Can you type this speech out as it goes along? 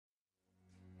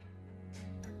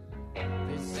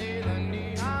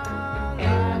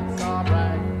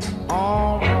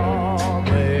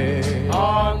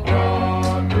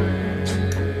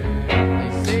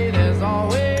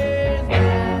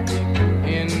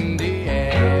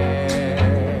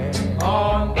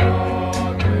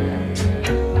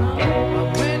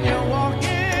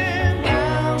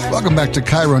Welcome back to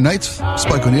Cairo Nights.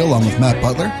 Spike O'Neill along with Matt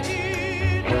Butler.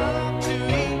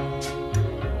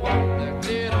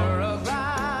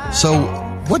 So,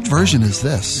 what version is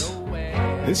this?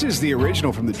 This is the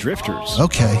original from the Drifters.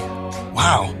 Okay.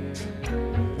 Wow.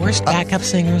 Worst backup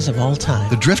singers of all time.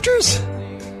 The Drifters?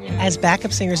 As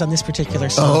backup singers on this particular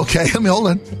song. Oh, okay. Let me hold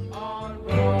on.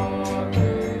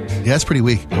 Yeah, it's pretty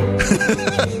weak.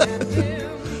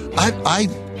 I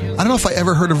don't know if I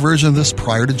ever heard a version of this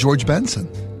prior to George Benson.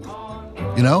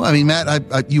 You know, I mean,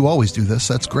 Matt, you always do this.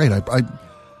 That's great.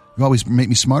 You always make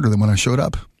me smarter than when I showed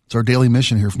up. It's our daily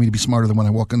mission here for me to be smarter than when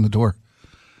I walk in the door.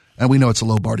 And we know it's a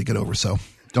low bar to get over, so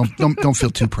don't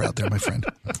feel too proud there, my friend.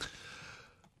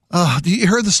 You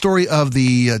heard the story of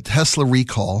the Tesla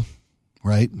recall,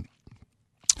 right?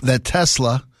 That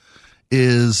Tesla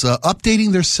is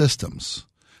updating their systems.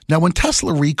 Now, when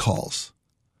Tesla recalls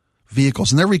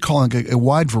vehicles, and they're recalling a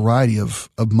wide variety of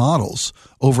models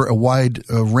over a wide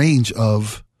range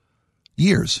of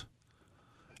years.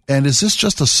 And is this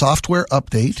just a software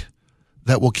update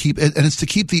that will keep, and it's to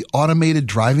keep the automated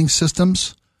driving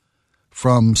systems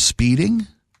from speeding,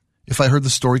 if I heard the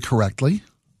story correctly?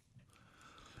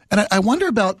 And I wonder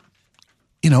about,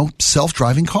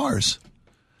 self-driving cars.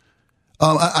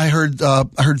 I heard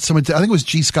someone, I think it was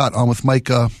G. Scott on with Mike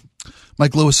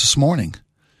Lewis this morning,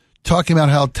 talking about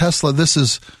how Tesla, this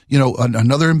is,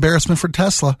 another embarrassment for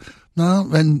Tesla. No,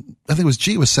 and I think it was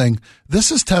G was saying, this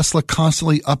is Tesla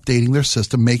constantly updating their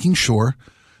system, making sure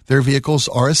their vehicles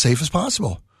are as safe as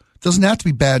possible. It doesn't have to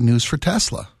be bad news for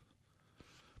Tesla.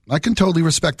 I can totally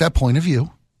respect that point of view.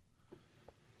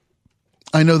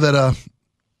 I know that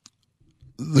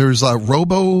there's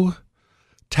robo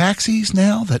taxis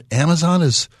now that Amazon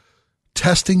is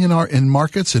testing in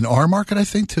markets, in our market, I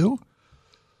think, too.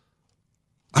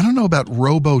 I don't know about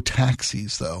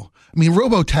robo-taxis, though. I mean,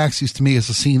 robo-taxis to me is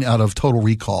a scene out of Total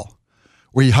Recall,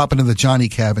 where you hop into the Johnny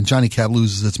Cab and Johnny Cab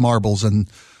loses its marbles and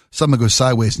something goes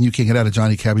sideways and you can't get out of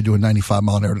Johnny Cab. You're doing 95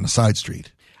 mile an hour on a side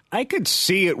street. I could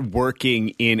see it working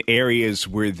in areas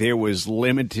where there was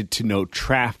limited to no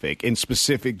traffic, in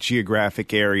specific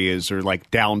geographic areas or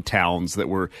like downtowns that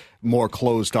were more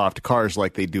closed off to cars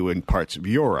like they do in parts of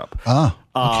Europe. Ah,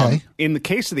 okay. In the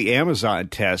case of the Amazon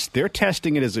test, they're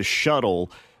testing it as a shuttle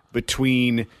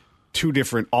between two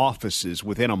different offices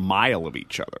within a mile of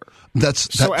each other.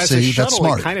 That's smart.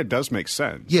 It kind of does make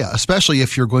sense. Yeah, especially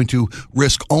if you're going to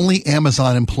risk only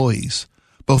Amazon employees,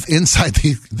 both inside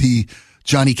the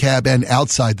Johnny Cab and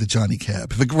outside the Johnny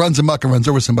Cab. If it runs amok and runs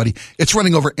over somebody, it's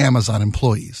running over Amazon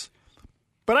employees.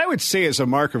 But I would say as a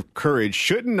mark of courage,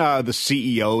 shouldn't the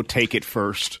CEO take it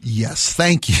first? Yes,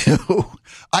 thank you.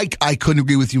 I couldn't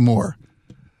agree with you more.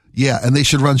 Yeah, and they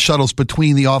should run shuttles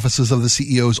between the offices of the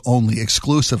CEOs only,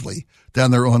 exclusively,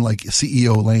 down their own,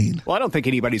 CEO lane. Well, I don't think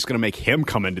anybody's going to make him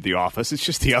come into the office. It's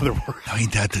just the other way.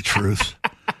 Ain't that the truth?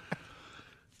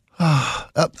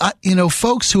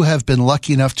 Folks who have been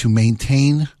lucky enough to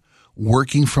maintain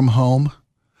working from home,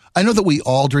 I know that we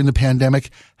all during the pandemic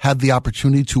had the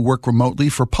opportunity to work remotely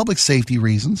for public safety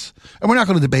reasons. And we're not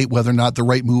going to debate whether or not the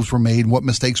right moves were made and what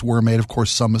mistakes were made. Of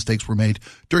course, some mistakes were made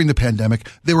during the pandemic.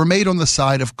 They were made on the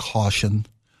side of caution.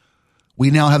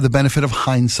 We now have the benefit of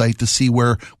hindsight to see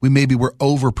where we maybe were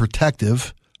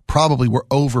overprotective, probably were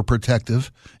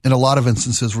overprotective in a lot of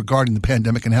instances regarding the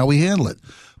pandemic and how we handle it.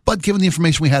 But given the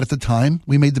information we had at the time,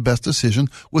 we made the best decision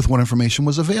with what information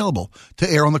was available to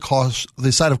err on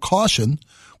the side of caution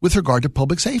with regard to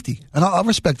public safety. And I'll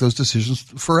respect those decisions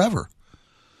forever.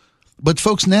 But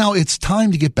folks, now it's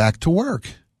time to get back to work.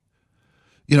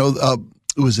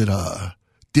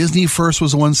 Disney first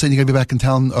was the one saying you got to be back in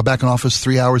town, back in office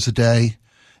 3 hours a day.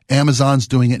 Amazon's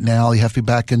doing it now. You have to be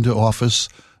back into office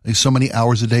so many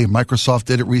hours a day. Microsoft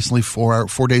did it recently, 4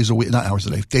 days a week, not hours a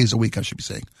day, days a week, I should be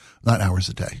saying, not hours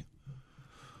a day.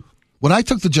 When I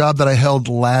took the job that I held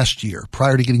last year,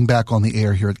 prior to getting back on the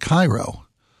air here at Cairo,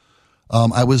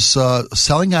 I was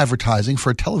selling advertising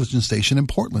for a television station in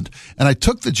Portland. And I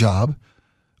took the job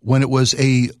when it was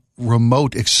a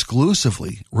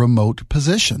exclusively remote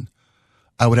position.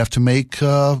 I would have to make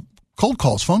cold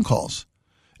calls, phone calls,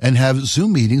 and have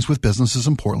Zoom meetings with businesses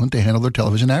in Portland to handle their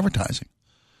television advertising.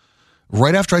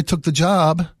 Right after I took the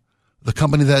job, the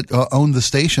company that owned the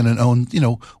station and owned,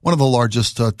 one of the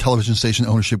largest television station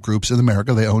ownership groups in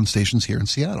America, they own stations here in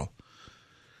Seattle.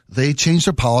 They changed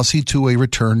their policy to a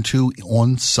return to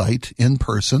on-site,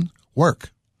 in-person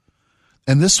work.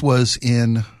 And this was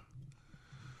in,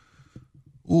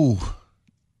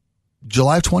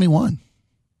 July of 21.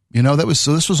 This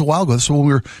was a while ago. This was when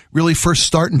we were really first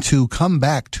starting to come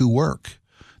back to work.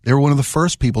 They were one of the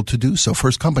first people to do so,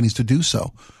 first companies to do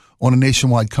so on a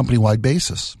nationwide, company-wide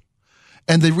basis.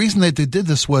 And the reason that they did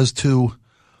this was to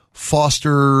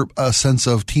foster a sense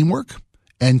of teamwork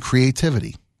and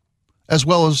creativity, as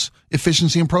well as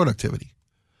efficiency and productivity.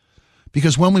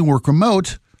 Because when we work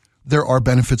remote, there are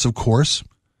benefits, of course,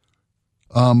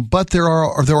 but there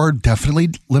are definitely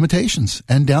limitations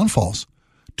and downfalls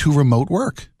to remote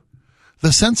work.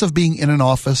 The sense of being in an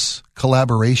office,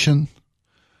 collaboration,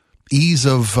 ease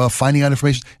of finding out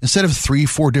information. Instead of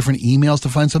 3-4 different emails to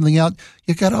find something out,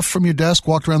 you got up from your desk,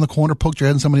 walked around the corner, poked your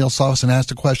head in somebody else's office and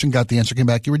asked a question, got the answer, came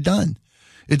back, you were done.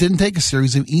 It didn't take a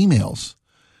series of emails.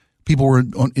 People were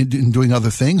doing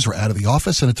other things or out of the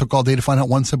office, and it took all day to find out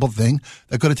one simple thing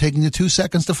that could have taken you 2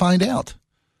 seconds to find out.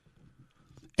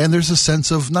 And there's a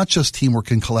sense of not just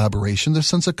teamwork and collaboration, there's a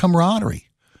sense of camaraderie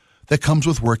that comes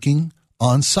with working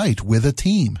on site with a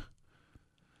team.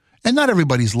 And not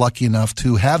everybody's lucky enough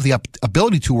to have the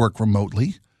ability to work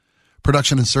remotely.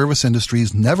 Production and service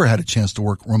industries never had a chance to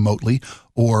work remotely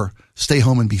or stay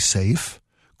home and be safe.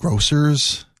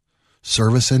 Grocers,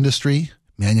 service industry,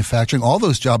 manufacturing, all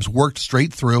those jobs worked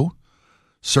straight through.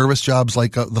 Service jobs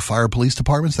like the fire police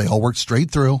departments, they all worked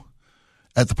straight through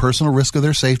at the personal risk of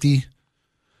their safety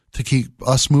to keep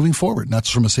us moving forward. And that's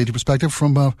from a safety perspective,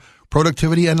 from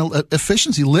productivity and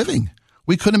efficiency, living.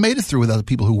 We couldn't have made it through without the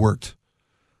people who worked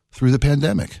through the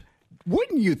pandemic.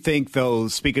 Wouldn't you think, though,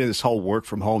 speaking of this whole work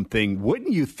from home thing,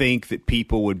 wouldn't you think that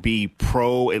people would be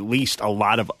pro at least a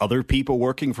lot of other people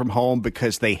working from home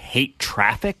because they hate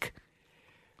traffic?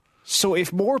 So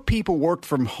if more people worked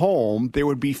from home, there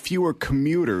would be fewer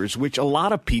commuters, which a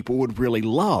lot of people would really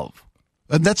love.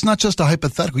 And that's not just a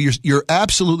hypothetical. You're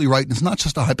absolutely right. And it's not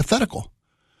just a hypothetical.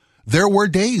 There were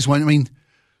days when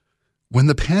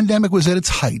the pandemic was at its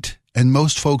height and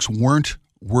most folks weren't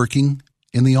working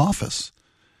in the office.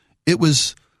 It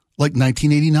was like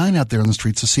 1989 out there on the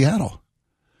streets of Seattle.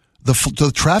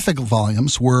 The traffic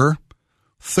volumes were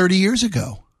 30 years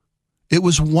ago. It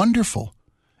was wonderful.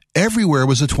 Everywhere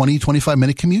was a 20,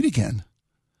 25-minute commute again.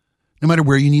 No matter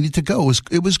where you needed to go,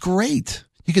 it was great.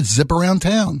 You could zip around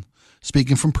town.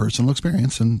 Speaking from personal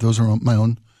experience, and those are my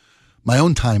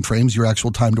own time frames. Your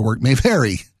actual time to work may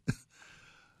vary.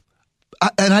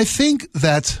 And I think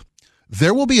that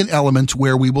there will be an element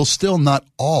where we will still not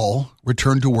all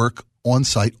return to work on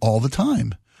site all the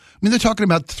time. I mean, they're talking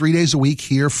about 3 days a week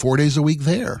here, 4 days a week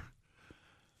there.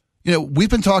 You know, we've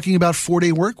been talking about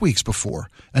 4-day work weeks before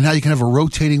and how you can have a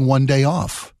rotating 1 day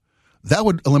off. That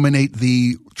would eliminate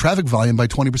the traffic volume by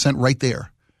 20% right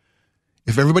there.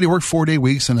 If everybody worked 4-day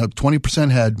weeks and 20%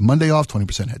 had Monday off,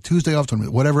 20% had Tuesday off,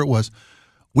 whatever it was,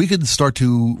 we could start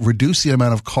to reduce the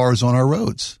amount of cars on our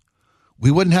roads.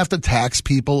 We wouldn't have to tax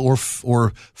people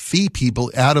or fee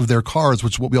people out of their cars,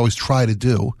 which is what we always try to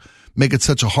do. Make it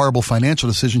such a horrible financial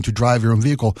decision to drive your own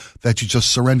vehicle that you just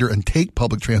surrender and take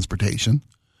public transportation.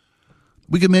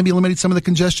 We could maybe eliminate some of the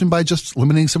congestion by just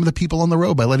eliminating some of the people on the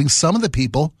road, by letting some of the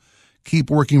people keep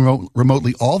working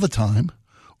remotely all the time,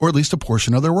 or at least a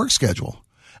portion of their work schedule.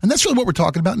 And that's really what we're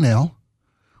talking about now.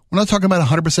 We're not talking about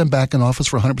 100% back in office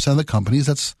for 100% of the companies.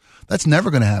 That's never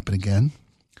going to happen again.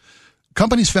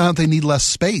 Companies found they need less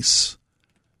space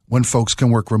when folks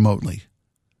can work remotely.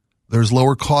 There's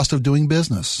lower cost of doing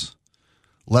business,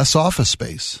 less office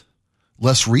space,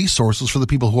 less resources for the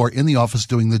people who are in the office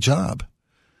doing the job.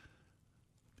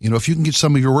 You know, if you can get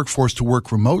some of your workforce to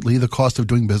work remotely, the cost of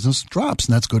doing business drops,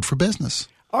 and that's good for business.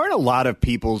 Aren't a lot of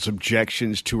people's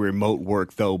objections to remote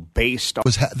work, though, based on...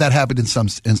 That happened in some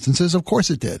instances? Of course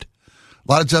it did.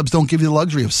 A lot of jobs don't give you the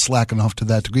luxury of slacking off to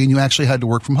that degree, and you actually had to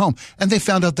work from home. And they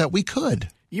found out that we could.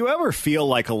 You ever feel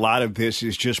like a lot of this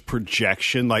is just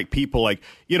projection? Like people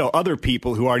other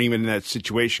people who aren't even in that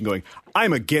situation going,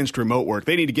 I'm against remote work.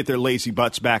 They need to get their lazy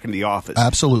butts back into the office.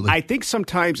 Absolutely. I think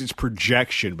sometimes it's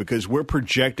projection because we're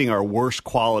projecting our worst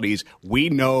qualities. We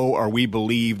know or we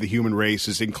believe the human race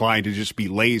is inclined to just be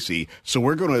lazy. So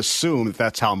we're going to assume that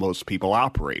that's how most people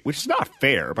operate, which is not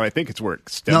fair, but I think it's where it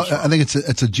stems from. I think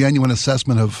it's a genuine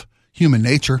assessment of human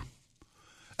nature.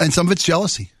 And some of it's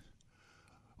jealousy.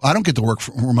 I don't get to work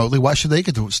remotely. Why should they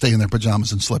get to stay in their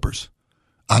pajamas and slippers?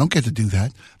 I don't get to do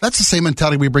that. That's the same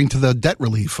mentality we bring to the debt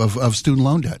relief of student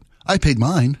loan debt. I paid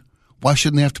mine. Why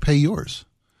shouldn't they have to pay yours?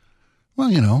 Well,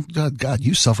 you know, God,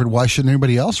 you suffered. Why shouldn't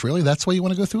anybody else? Really? That's why you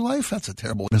want to go through life? That's a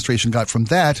terrible administration got from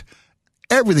that.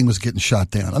 Everything was getting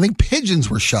shot down. I think pigeons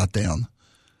were shot down.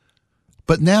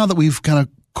 But now that we've kind of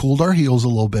cooled our heels a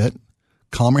little bit,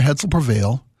 calmer heads will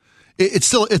prevail.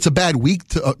 It's a bad week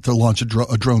to launch a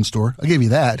drone store. I'll give you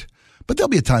that. But there'll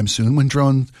be a time soon when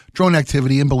drone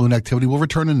activity and balloon activity will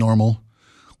return to normal.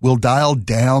 We'll dial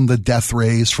down the death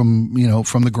rays from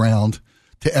the ground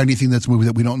to anything that's moving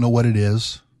that we don't know what it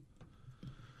is.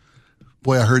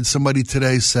 Boy, I heard somebody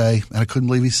today say, and I couldn't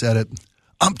believe he said it,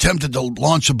 I'm tempted to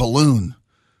launch a balloon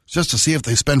just to see if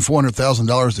they spend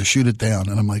 $400,000 to shoot it down.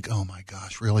 And I'm like, oh my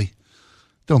gosh, really?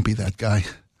 Don't be that guy.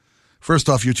 First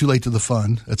off, you're too late to the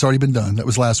fun. It's already been done. That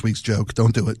was last week's joke.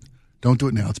 Don't do it. Don't do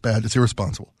it now. It's bad. It's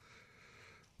irresponsible.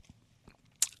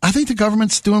 I think the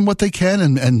government's doing what they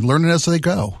can and learning as they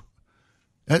go.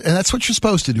 And that's what you're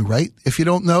supposed to do, right? If you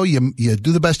don't know, you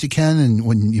do the best you can, and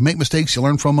when you make mistakes, you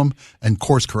learn from them and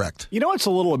course correct. You know what's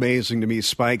a little amazing to me,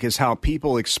 Spike, is how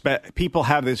people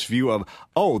have this view of,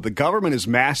 oh, the government is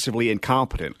massively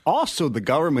incompetent. Also, the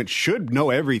government should know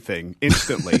everything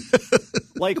instantly.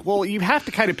 Like, well, you have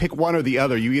to kind of pick one or the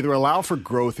other. You either allow for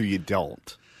growth or you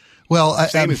don't. Well,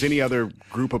 same as any other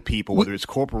group of people, whether it's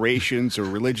corporations or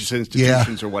religious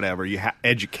institutions or whatever. You have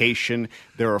education.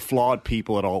 There are flawed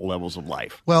people at all levels of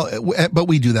life. Well, but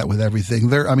we do that with everything.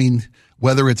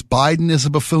 Whether it's Biden is a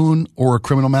buffoon or a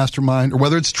criminal mastermind, or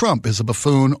whether it's Trump is a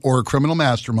buffoon or a criminal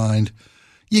mastermind,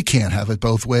 you can't have it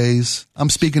both ways. I'm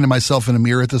speaking to myself in a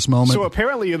mirror at this moment. So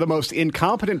apparently you're the most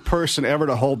incompetent person ever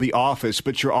to hold the office,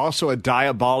 but you're also a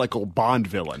diabolical Bond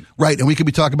villain. Right, and we could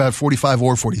be talking about 45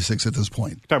 or 46 at this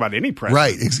point. Talk about any president.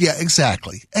 Right, yeah,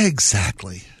 exactly.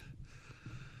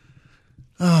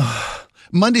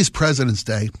 Monday's President's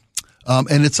Day,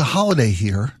 and it's a holiday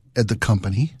here at the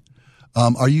company.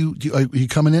 Are you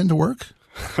coming in to work?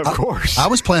 Of course. I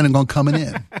was planning on coming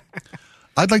in.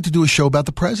 I'd like to do a show about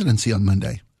the presidency on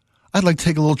Monday. I'd like to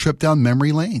take a little trip down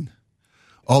memory lane.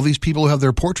 All these people who have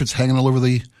their portraits hanging all over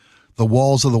the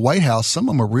walls of the White House, some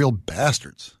of them are real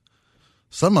bastards.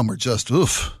 Some of them are just,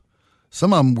 oof.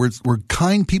 Some of them were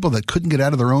kind people that couldn't get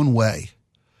out of their own way.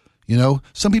 You know,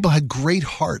 some people had great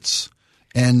hearts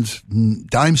and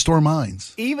dime store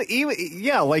minds. Even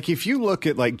like if you look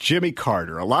at like Jimmy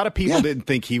Carter, a lot of people didn't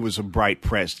think he was a bright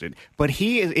president, but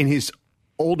he is in his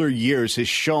older years has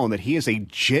shown that he is a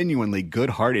genuinely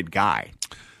good-hearted guy.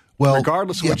 Well,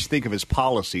 regardless of what you think of his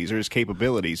policies or his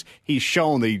capabilities, he's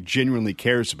shown that he genuinely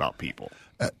cares about people.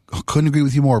 Couldn't agree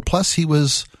with you more. Plus, he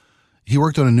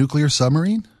worked on a nuclear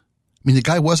submarine. I mean, the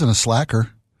guy wasn't a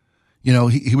slacker. You know,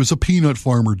 he was a peanut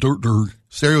farmer.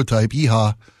 Stereotype.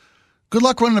 Yeehaw. Good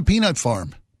luck running a peanut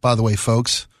farm, by the way,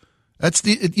 folks.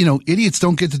 Idiots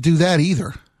don't get to do that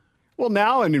either. Well,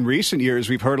 now and in recent years,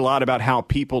 we've heard a lot about how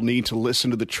people need to listen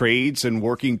to the trades and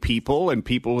working people and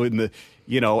people in the,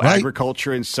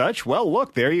 agriculture and such. Well,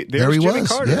 look, there's Jimmy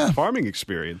Carter, farming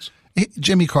experience.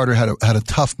 Jimmy Carter had a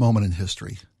tough moment in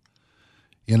history.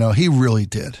 You know, he really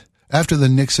did. After the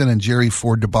Nixon and Jerry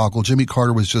Ford debacle, Jimmy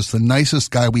Carter was just the nicest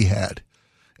guy we had.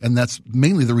 And that's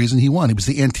mainly the reason he won. He was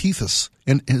the antithesis.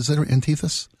 Is that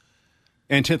antithesis?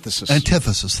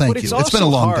 Antithesis, thank you. It's been a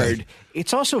long day.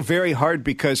 It's also very hard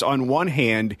because on one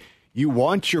hand, you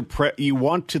want to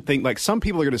think like some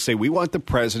people are going to say, we want the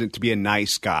president to be a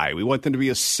nice guy. We want them to be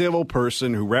a civil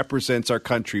person who represents our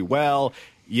country well,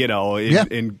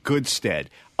 in good stead.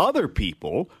 Other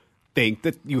people think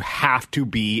that you have to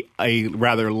be a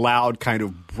rather loud kind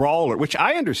of brawler, which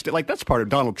I understand. Like, that's part of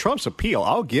Donald Trump's appeal.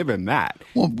 I'll give him that.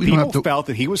 Well, people felt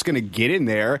that he was going to get in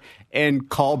there and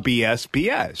call BS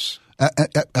BS.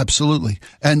 Absolutely.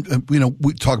 And,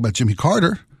 we talk about Jimmy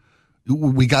Carter.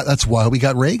 That's why we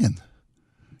got Reagan.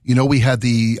 We had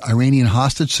the Iranian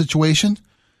hostage situation.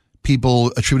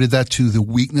 People attributed that to the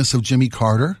weakness of Jimmy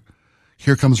Carter.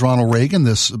 Here comes Ronald Reagan,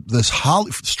 this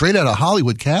straight out of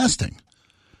Hollywood casting.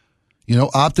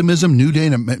 Optimism, new day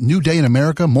in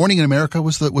America, morning in America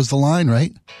was the line,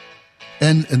 right?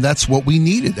 And that's what we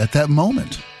needed at that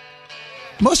moment.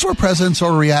 Most of our presidents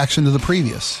are a reaction to the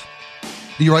previous.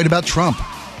 You're right about Trump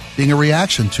being a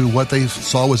reaction to what they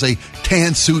saw was a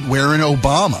tan suit wearing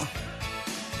Obama,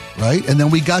 right? And then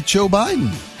we got Joe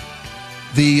Biden,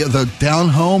 the down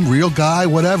home, real guy,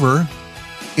 whatever.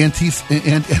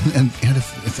 Antithesis.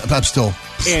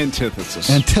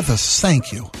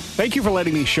 Thank you. Thank you for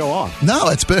letting me show off.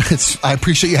 No, I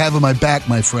appreciate you having my back,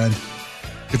 my friend.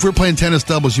 If we're playing tennis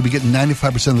doubles, you'd be getting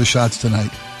 95% of the shots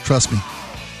tonight. Trust me.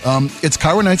 It's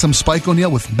KIRO Nights. I'm Spike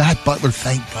O'Neill with Matt Butler.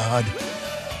 Thank God.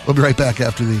 We'll be right back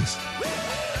after these.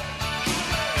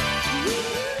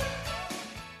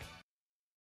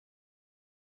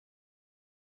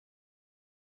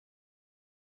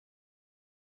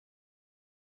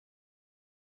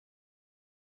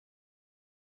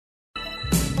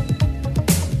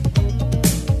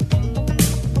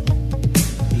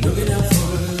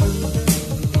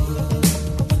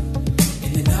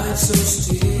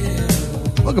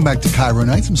 Welcome back to KIRO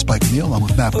Nights. I'm Spike O'Neill along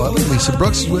with Matt Butler. Lisa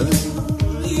Brooks is with us.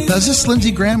 Now, is this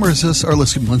Lindsey Graham or is this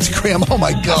Lindsey Graham? Oh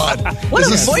my God! What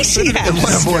a voice he has!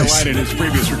 What a voice! In his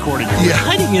previous recording,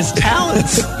 hiding his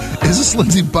talents. Is this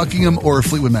Lindsey Buckingham or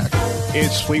Fleetwood Mac?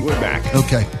 It's Fleetwood Mac.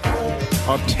 Okay.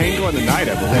 Tango in the Night,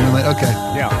 I believe. Okay.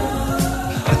 Yeah.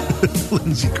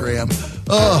 Lindsey Graham.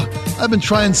 Oh, I've been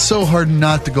trying so hard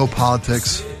not to go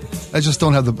politics. I just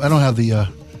don't have the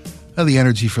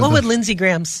energy for that. What would Lindsey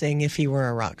Graham sing if he were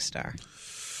a rock star?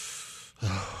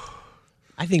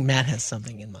 I think Matt has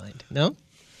something in mind. No?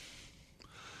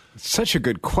 Such a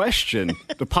good question.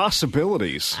 The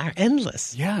possibilities Are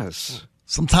endless. Yes.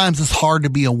 Sometimes it's hard to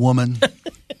be a woman.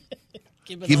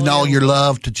 Giving all your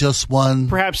love to just one.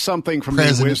 Perhaps something from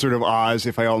President. The Wizard of Oz,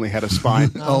 If I Only Had a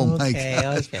Spine. Oh, my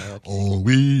God. Okay. Oh,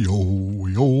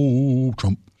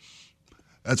 Trump.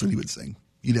 That's what he would sing.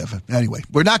 He'd have. Anyway,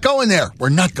 we're not going there. We're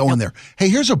not going there. Hey,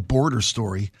 here's a border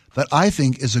story that I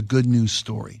think is a good news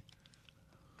story.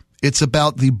 It's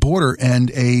about the border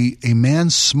and a man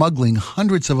smuggling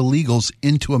hundreds of illegals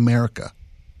into America.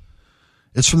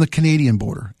 It's from the Canadian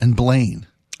border and Blaine.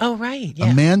 Oh, right.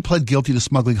 Yeah. A man pled guilty to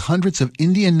smuggling hundreds of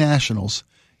Indian nationals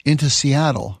into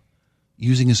Seattle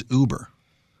using his Uber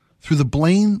through the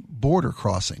Blaine border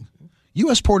crossing,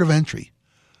 U.S. port of entry.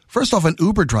 First off, an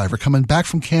Uber driver coming back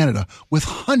from Canada with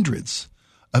hundreds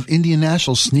of Indian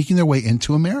nationals sneaking their way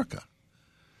into America.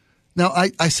 Now,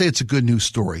 I say it's a good news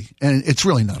story, and it's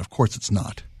really not. Of course it's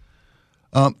not.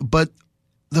 But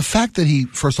the fact that he,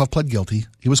 first off, pled guilty,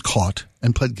 he was caught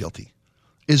and pled guilty,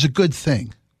 is a good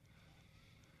thing.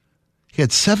 He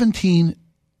had 17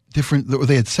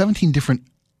 different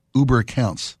Uber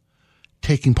accounts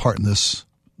taking part in this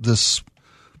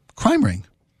crime ring.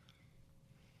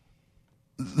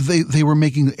 They were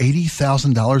making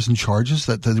 $80,000 in charges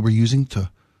that they were using to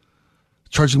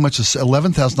charging as much as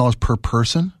 $11,000 per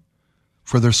person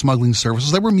for their smuggling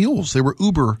services. They were mules. They were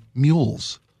Uber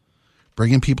mules,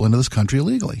 bringing people into this country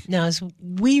illegally. Now, as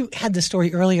we had the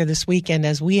story earlier this weekend,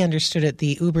 as we understood it,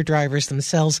 the Uber drivers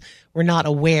themselves were not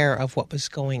aware of what was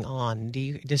going on.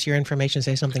 Does your information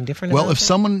say something different? Well, about if that?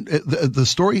 someone,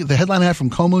 the headline I had from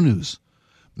Como News,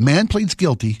 man pleads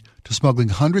guilty to smuggling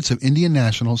hundreds of Indian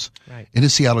nationals into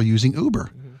Seattle using Uber.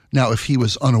 Mm-hmm. Now, if he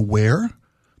was unaware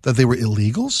that they were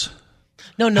illegals.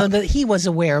 No, that he was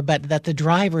aware, but that the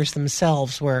drivers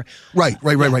themselves were. Right.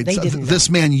 They So didn't this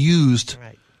know. man used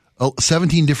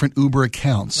 17 different Uber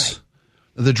accounts.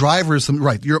 Right. The drivers,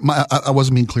 right. I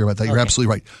wasn't being clear about that. You're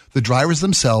absolutely right. The drivers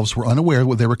themselves were unaware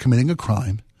that they were committing a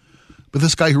crime. But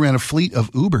this guy who ran a fleet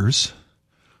of Ubers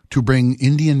to bring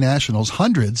Indian nationals,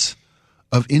 hundreds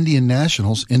of Indian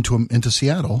nationals into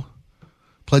Seattle,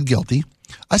 pled guilty.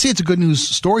 I say it's a good news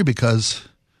story because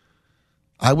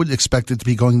I would expect it to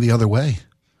be going the other way.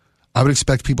 I would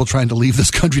expect people trying to leave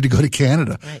this country to go to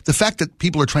Canada. Right. The fact that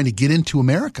people are trying to get into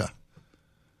America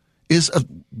is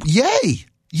yay,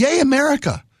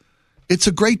 America. It's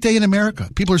a great day in America.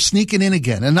 People are sneaking in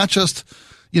again, and not just,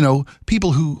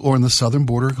 people who are in the southern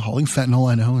border hauling fentanyl.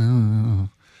 I know.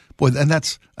 Boy, and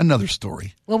that's another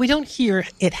story. Well, we don't hear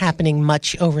it happening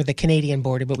much over the Canadian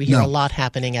border, but we hear a lot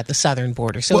happening at the southern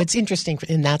border. So it's interesting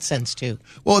in that sense, too.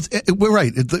 Well, we're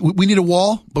right. We need a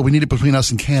wall, but we need it between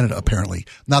us and Canada, apparently,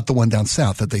 not the one down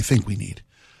south that they think we need.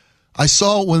 I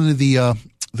saw one of the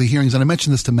hearings, and I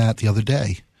mentioned this to Matt the other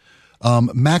day.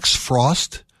 Max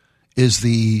Frost is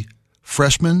the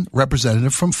freshman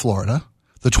representative from Florida,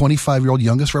 the 25-year-old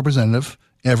youngest representative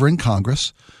ever in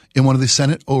Congress. In one of the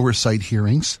Senate oversight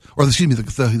hearings, or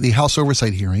the House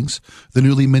oversight hearings, the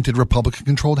newly minted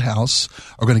Republican-controlled House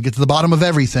are going to get to the bottom of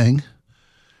everything.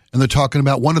 And they're talking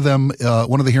about one of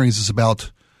the hearings is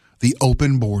about the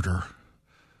open border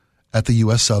at the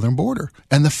U.S. southern border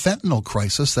and the fentanyl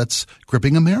crisis that's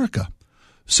gripping America.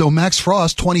 So Max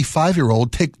Frost,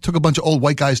 25-year-old, took a bunch of old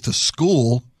white guys to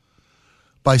school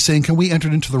by saying, "Can we enter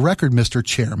into the record, Mr.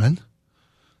 Chairman?"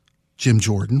 Jim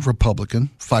Jordan,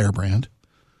 Republican, firebrand.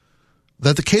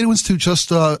 That the Cato Institute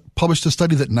just published a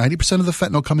study that 90% of the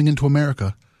fentanyl coming into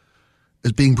America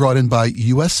is being brought in by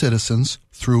U.S. citizens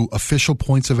through official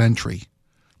points of entry.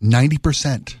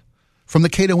 90% from the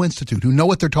Cato Institute, who know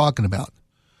what they're talking about.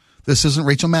 This isn't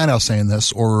Rachel Maddow saying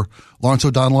this, or Lawrence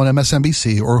O'Donnell on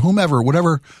MSNBC, or whomever,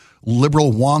 whatever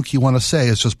liberal wonk you want to say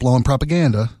is just blowing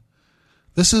propaganda.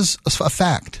 This is a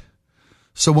fact.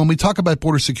 So when we talk about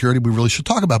border security, we really should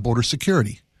talk about border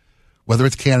security, whether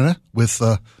it's Canada with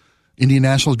Indian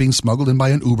nationals being smuggled in by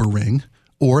an Uber ring,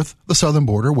 or the southern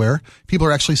border where people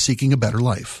are actually seeking a better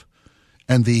life.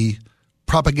 And the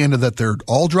propaganda that they're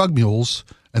all drug mules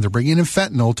and they're bringing in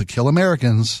fentanyl to kill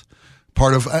Americans,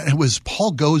 it was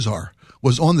Paul Gosar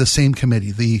was on the same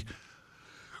committee. The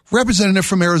representative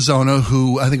from Arizona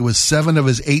who, I think it was 7 of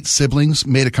his 8 siblings,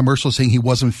 made a commercial saying he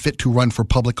wasn't fit to run for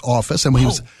public office. And when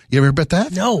you ever bet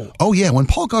that? No. Oh, yeah. When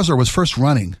Paul Gosar was first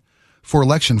running for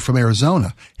election from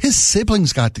Arizona, his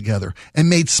siblings got together and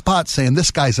made spots saying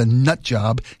this guy's a nut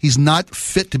job. He's not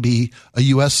fit to be a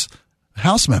U.S.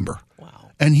 House member. Wow.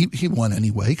 And he won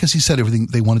anyway because he said everything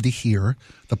they wanted to hear,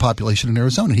 the population in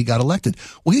Arizona. He got elected.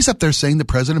 Well, he's up there saying that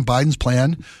President Biden's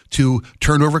plan to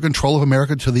turn over control of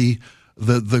America to the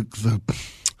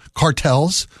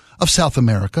cartels of South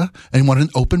America, and he wanted an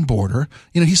open border.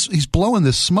 You know, he's blowing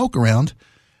this smoke around.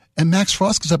 And Max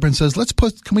Frost goes up and says,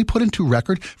 can we put into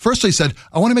record? First, he said,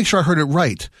 I want to make sure I heard it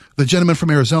right. The gentleman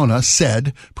from Arizona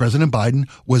said President Biden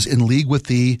was in league with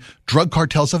the drug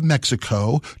cartels of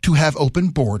Mexico to have open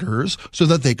borders so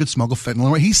that they could smuggle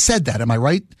fentanyl. He said that. Am I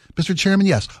right, Mr. Chairman?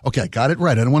 Yes. Okay, I got it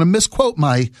right. I don't want to misquote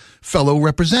my fellow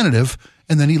representative.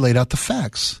 And then he laid out the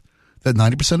facts that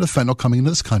 90% of the fentanyl coming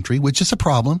into this country, which is a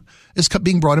problem, is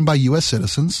being brought in by U.S.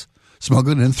 citizens,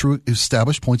 smuggled in through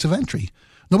established points of entry.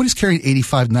 Nobody's carrying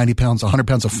 85, 90 pounds, 100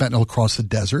 pounds of fentanyl across the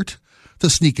desert to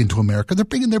sneak into America. They're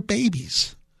bringing their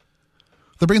babies.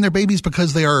 They're bringing their babies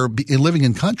because they are living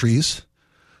in countries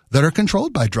that are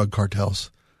controlled by drug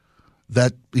cartels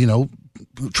that, you know,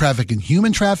 trafficking,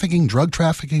 human trafficking, drug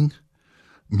trafficking,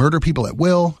 murder people at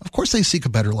will. Of course they seek a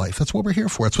better life. That's what we're here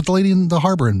for. That's what the lady in the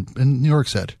harbor in New York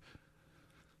said.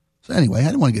 So anyway, I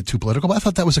didn't want to get too political, but I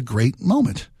thought that was a great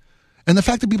moment. And the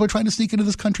fact that people are trying to sneak into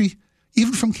this country,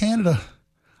 even from Canada,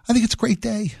 I think it's a great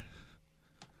day.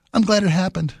 I'm glad it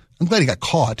happened. I'm glad he got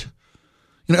caught.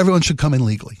 You know, everyone should come in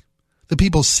legally. The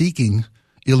people seeking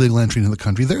illegal entry into the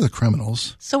country, they're the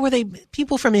criminals. So were they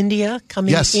people from India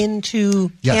coming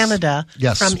into Canada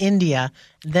from India?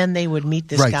 Then they would meet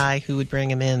this guy who would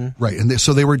bring him in. Right. And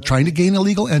so they were trying to gain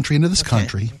illegal entry into this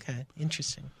country. Okay.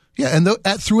 Interesting. Yeah. And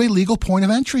through a legal point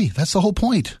of entry. That's the whole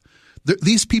point.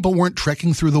 These people weren't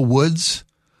trekking through the woods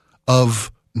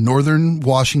of northern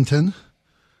Washington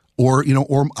or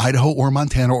Idaho or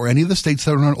Montana or any of the states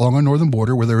that are along our northern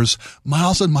border where there's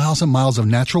miles and miles and miles of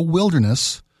natural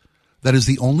wilderness that is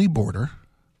the only border.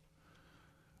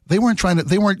 They weren't,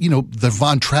 the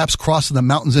Von Trapps crossing the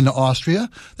mountains into Austria.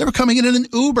 They were coming in an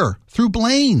Uber through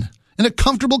Blaine in a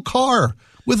comfortable car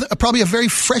with probably a very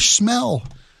fresh smell.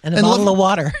 And a bottle of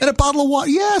water. And a bottle of water,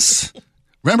 yes.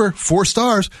 Remember, 4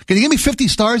 stars. Can you give me 50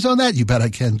 stars on that? You bet I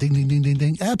can. Ding, ding, ding, ding,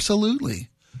 ding. Absolutely.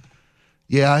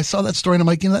 Yeah, I saw that story and I'm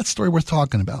like, that story worth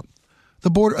talking about. The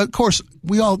border, of course,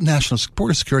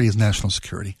 border security is national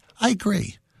security. I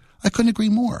agree. I couldn't agree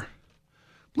more.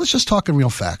 Let's just talk in real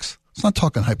facts. Let's not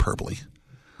talk in hyperbole.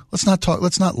 Let's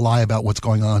not lie about what's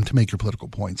going on to make your political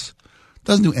points. It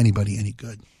doesn't do anybody any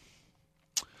good.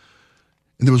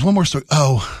 And there was one more story.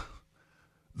 Oh,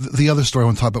 the other story I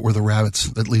want to talk about were the rabbits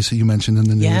that Lisa, you mentioned in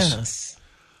the news. Yes.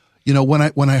 You know, when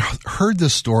I heard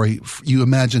this story, you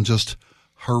imagine just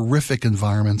horrific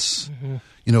environments,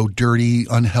 dirty,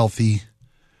 unhealthy.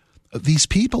 These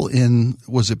people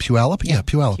was it Puyallup? Yeah,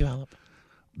 Puyallup.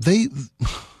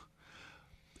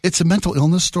 It's a mental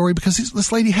illness story because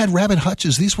this lady had rabbit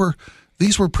hutches. These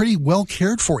were pretty well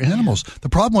cared for animals. Yeah. The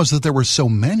problem was that there were so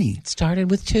many. It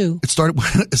started with 2. Is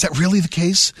that really the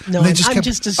case? No, I'm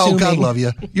just assuming. Oh, God love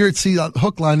you. You're at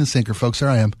hook, line, and sinker, folks. There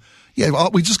I am. Yeah,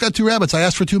 we just got 2 rabbits. I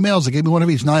asked for 2 males. They gave me one of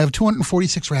each. Now I have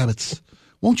 246 rabbits.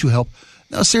 Won't you help?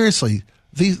 No, seriously.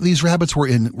 These rabbits were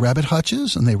in rabbit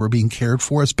hutches, and they were being cared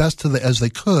for as best as they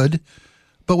could.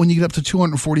 But when you get up to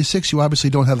 246, you obviously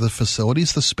don't have the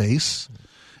facilities, the space.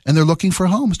 And they're looking for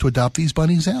homes to adopt these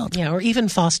bunnies out. Yeah, or even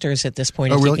fosters at this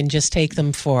point. Oh, if really? You can just take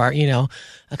them for,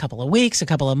 a couple of weeks, a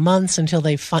couple of months until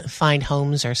they find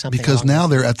homes or something. Because now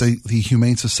they're at the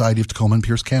Humane Society of Tacoma and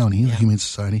Pierce County, the Humane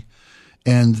Society.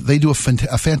 And they do a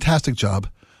fantastic job,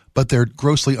 but they're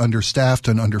grossly understaffed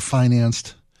and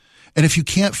underfinanced. And if you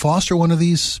can't foster one of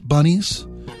these bunnies,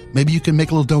 maybe you can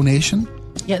make a little donation.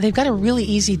 Yeah, they've got a really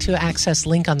easy to access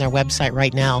link on their website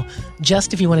right now,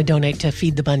 just if you want to donate to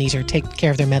feed the bunnies or take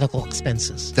care of their medical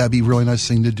expenses. That'd be a really nice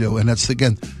thing to do. And that's,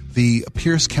 again, the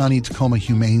Pierce County Tacoma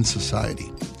Humane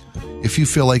Society. If you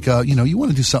feel like, you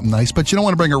want to do something nice, but you don't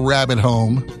want to bring a rabbit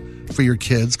home for your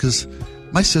kids, because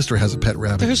my sister has a pet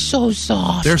rabbit. They're so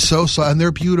soft. They're so soft, and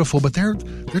they're beautiful, but they're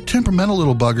temperamental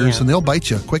little buggers, and they'll bite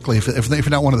you quickly if you're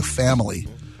not one of the family.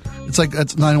 It's like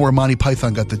that's not where Monty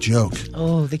Python got the joke.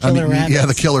 Oh, the killer rabbits. Yeah,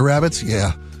 the killer rabbits.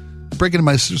 Yeah. Break into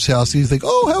my sister's house, you think,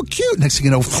 oh, how cute. Next thing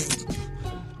you know,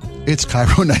 it's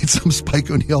Cairo Nights. I'm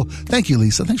Spike O'Neill. Thank you,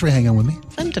 Lisa. Thanks for hanging out with me.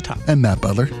 Fun to talk. And Matt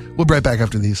Butler. We'll be right back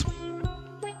after these.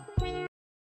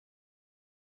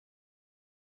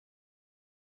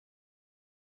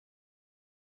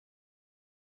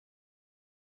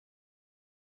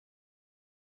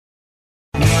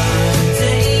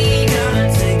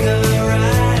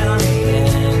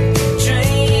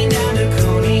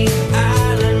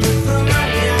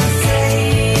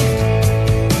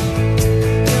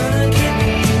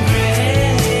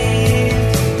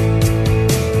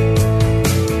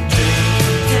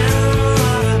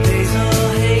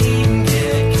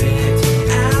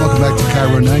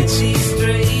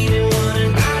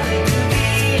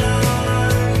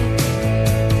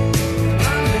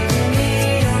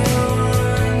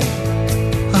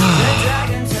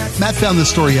 Matt found this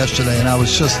story yesterday, and I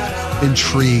was just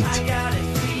intrigued.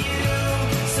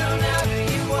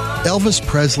 Elvis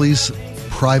Presley's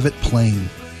private plane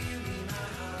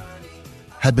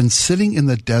had been sitting in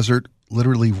the desert,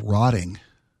 literally rotting,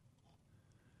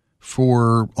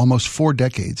 for almost 4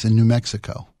 decades in New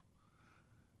Mexico.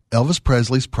 Elvis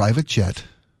Presley's private jet,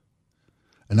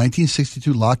 a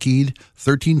 1962 Lockheed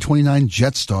 1329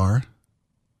 Jetstar,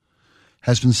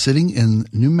 has been sitting in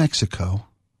New Mexico,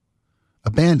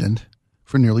 abandoned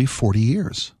for nearly 40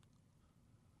 years.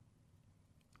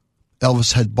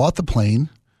 Elvis had bought the plane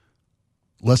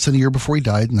less than a year before he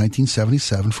died in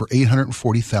 1977 for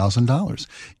 $840,000.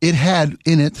 It had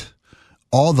in it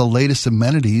all the latest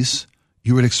amenities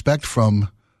you would expect from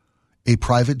a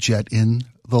private jet in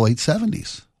the late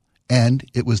 70s. And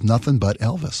it was nothing but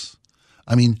Elvis.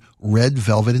 I mean, red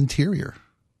velvet interior,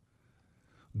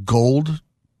 gold,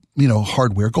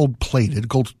 hardware, gold plated,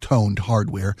 gold toned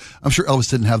hardware. I'm sure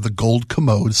Elvis didn't have the gold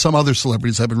commode some other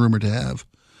celebrities have been rumored to have.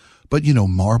 But,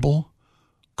 marble,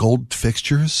 gold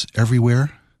fixtures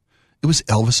everywhere. It was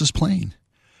Elvis's plane.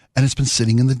 And it's been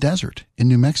sitting in the desert in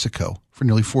New Mexico for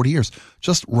nearly 40 years,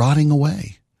 just rotting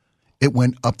away. It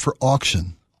went up for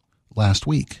auction last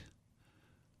week.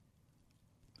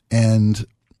 And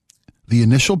the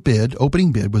initial bid,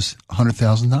 opening bid, was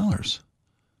 $100,000.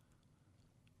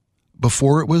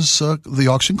 Before it was the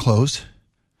auction closed,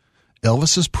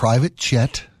 Elvis's private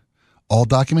jet, all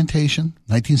documentation,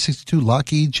 1962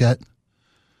 Lockheed jet,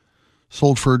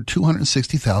 sold for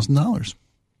 $260,000.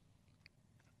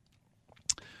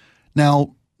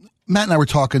 Now, Matt and I were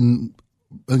talking,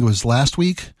 I think it was last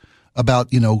week,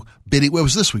 about, bidding. What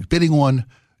was this week? Bidding on,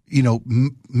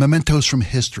 mementos from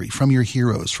history, from your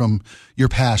heroes, from your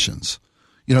passions.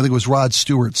 I think it was Rod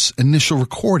Stewart's initial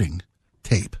recording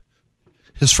tape.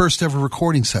 His first ever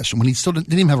recording session, when he still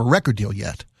didn't even have a record deal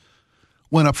yet,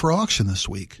 went up for auction this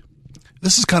week.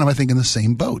 This is kind of, I think, in the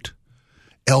same boat.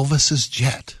 Elvis's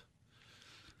jet.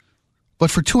 But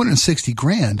for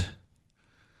 $260,000,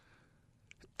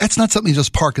 that's not something you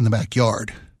just park in the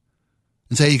backyard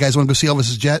and say, hey, you guys want to go see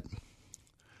Elvis's jet?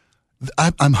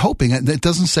 I'm hoping, and it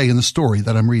doesn't say in the story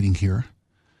that I'm reading here,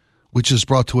 which is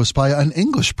brought to us by an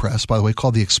English press, by the way,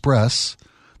 called The Express.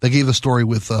 They gave the story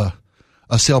with a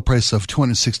sale price of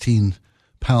 £216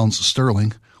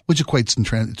 sterling, which equates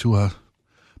to about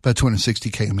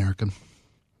 $260K American.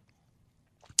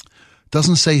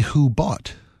 Doesn't say who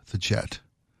bought the jet.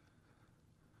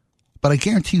 But I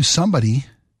guarantee you somebody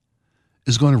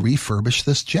is going to refurbish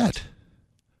this jet.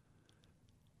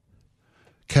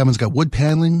 Cabin's got wood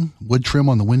paneling, wood trim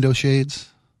on the window shades,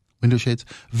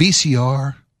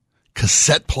 VCR,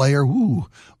 cassette player,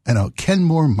 and a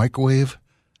Kenmore microwave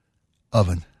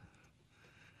oven.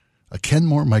 A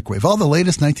Kenmore microwave. All the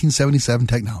latest 1977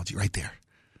 technology right there.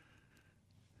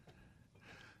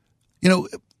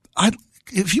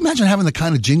 If you imagine having the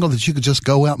kind of jingle that you could just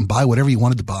go out and buy whatever you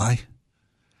wanted to buy,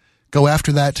 go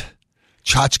after that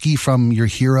tchotchke from your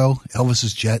hero,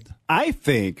 Elvis's jet. I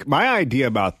think my idea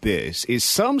about this is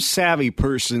some savvy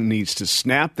person needs to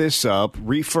snap this up,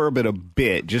 refurb it a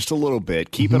bit, just a little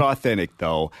bit, keep it authentic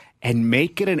though, and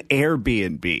make it an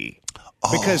Airbnb.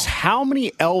 Because how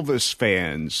many Elvis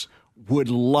fans would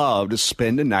love to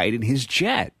spend a night in his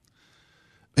jet?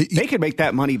 They could make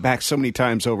that money back so many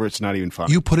times over, it's not even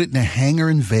funny. You put it in a hangar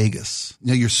in Vegas.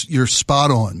 You're spot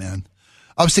on, man.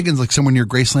 I was thinking like somewhere near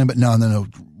Graceland, but no.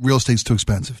 Real estate's too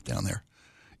expensive down there,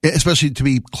 especially to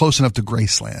be close enough to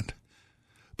Graceland.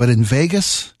 But in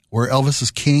Vegas, where Elvis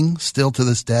is king still to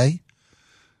this day,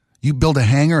 you build a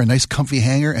hangar, a nice comfy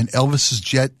hangar, and Elvis's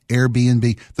jet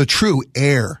Airbnb, the true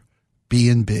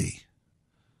Airbnb.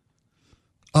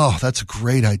 Oh, that's a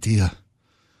great idea.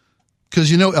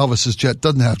 Because Elvis's jet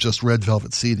doesn't have just red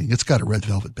velvet seating. It's got a red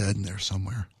velvet bed in there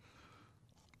somewhere.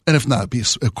 And if not, it'd be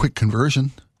a quick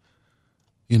conversion.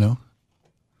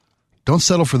 Don't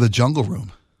settle for the jungle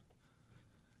room.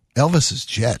 Elvis's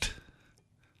jet.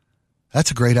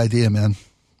 That's a great idea, man.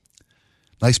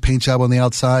 Nice paint job on the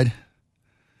outside.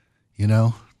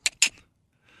 Elvis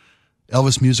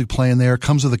music playing there.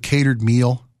 Comes with a catered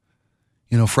meal.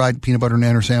 Fried peanut butter and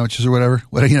nanner sandwiches or whatever.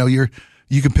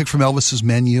 You can pick from Elvis's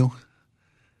menu.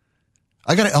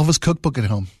 I got an Elvis cookbook at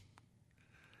home.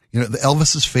 The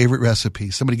Elvis's favorite recipe.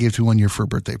 Somebody gave it to me one year for a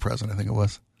birthday present, I think it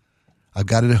was. I've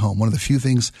got it at home. One of the few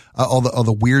things, all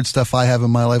the weird stuff I have in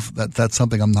my life, that's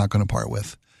something I'm not going to part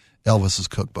with. Elvis's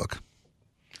cookbook.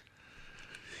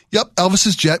 Yep,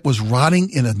 Elvis's jet was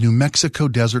rotting in a New Mexico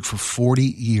desert for 40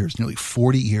 years, nearly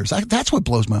 40 years. That's what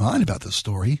blows my mind about this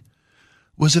story,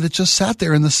 was that it just sat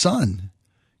there in the sun,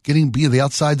 getting the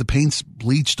outside, the paint's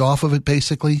bleached off of it,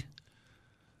 basically.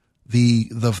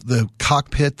 The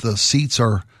cockpit, the seats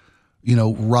are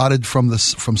rotted from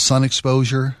sun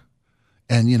exposure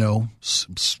and,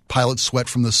 pilot sweat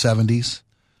from the 70s.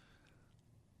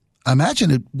 I imagine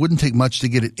it wouldn't take much to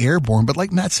get it airborne, but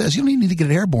like Matt says, you don't even need to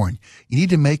get it airborne. You need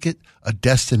to make it a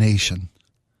destination.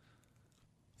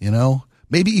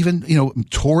 Maybe even,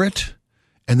 tour it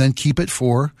and then keep it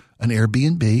for an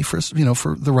Airbnb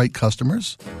for the right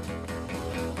customers.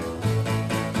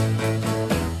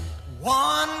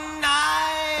 One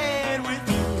night with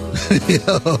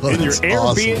you. In your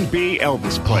Airbnb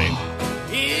awesome. Elvis plane.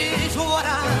 Is what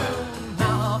I'm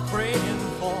now praying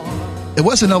for. It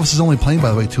wasn't Elvis's only plane,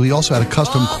 by the way, too. He also had a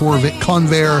custom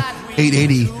Convair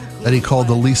 880 that he called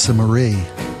the Lisa Marie.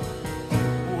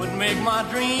 Would make my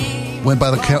dream. Went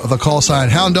by the call sign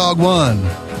Hound Dog 1.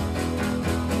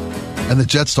 And the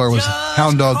Jetstar was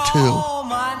Hound Dog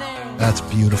 2. That's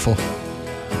beautiful.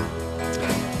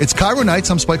 It's Cairo Nights.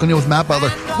 I'm Spike O'Neill with Matt Butler.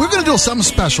 We're going to do something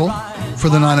special for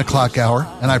the 9 o'clock hour,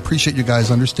 and I appreciate you guys'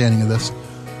 understanding of this.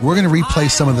 We're going to replay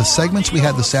some of the segments we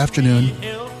had this afternoon.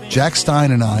 Jack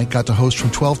Stein and I got to host from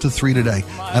 12 to 3 today,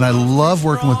 and I love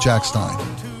working with Jack Stein.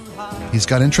 He's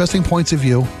got interesting points of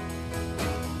view,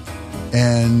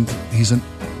 and he's an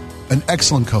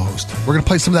excellent co-host. We're going to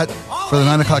play some of that for the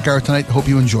 9 o'clock hour tonight. Hope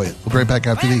you enjoy it. We'll be right back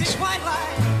after these.